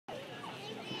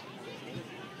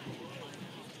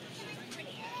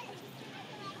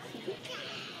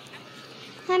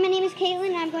Hi, my name is Katelyn,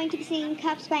 and I'm going to be singing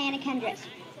Cups by Anna Kendrick.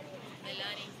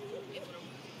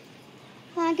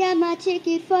 I got my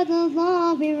ticket for the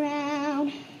long way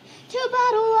round, 2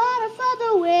 bottle water for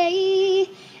the way,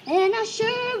 and I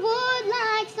sure would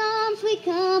like some sweet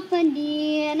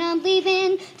company, and I'm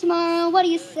leaving tomorrow. What do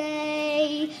you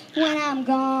say? When I'm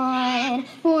gone,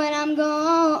 when I'm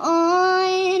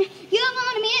gone, you're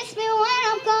gonna miss me when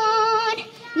I'm gone.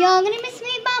 You're gonna miss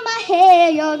me by my hair,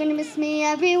 you're gonna miss me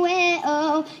everywhere.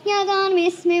 Oh, you're gonna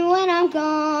miss me when I'm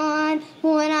gone,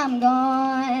 when I'm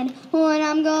gone, when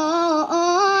I'm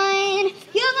gone.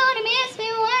 You're gonna miss me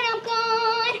when I'm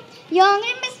gone. You're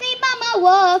gonna miss me by my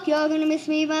walk, you're gonna miss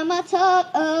me by my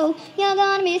talk. Oh, you're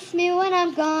gonna miss me when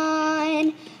I'm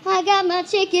gone. I got my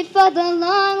ticket for the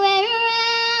long way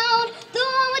around, the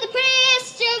one with the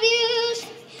prettiest of views.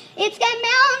 It's got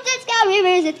mountains, it's got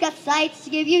rivers, it's got sights to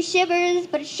give you shivers,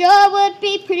 but it sure would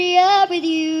be prettier with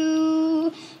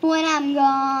you. When I'm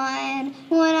gone,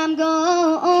 when I'm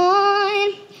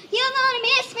gone, you're gonna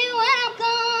miss me when I'm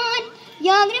gone.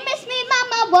 You're gonna miss me by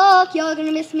my walk, you're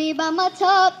gonna miss me by my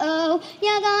talk. Oh,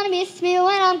 you're gonna miss me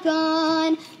when I'm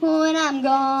gone, when I'm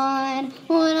gone,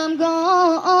 when I'm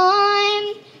gone.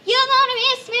 You're gonna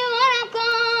miss me when I'm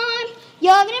gone.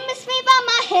 You're gonna miss me by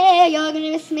my hair, you're gonna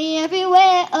miss me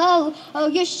everywhere. Oh, oh,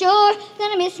 you're sure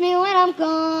gonna miss me when I'm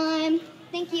gone.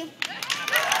 Thank you.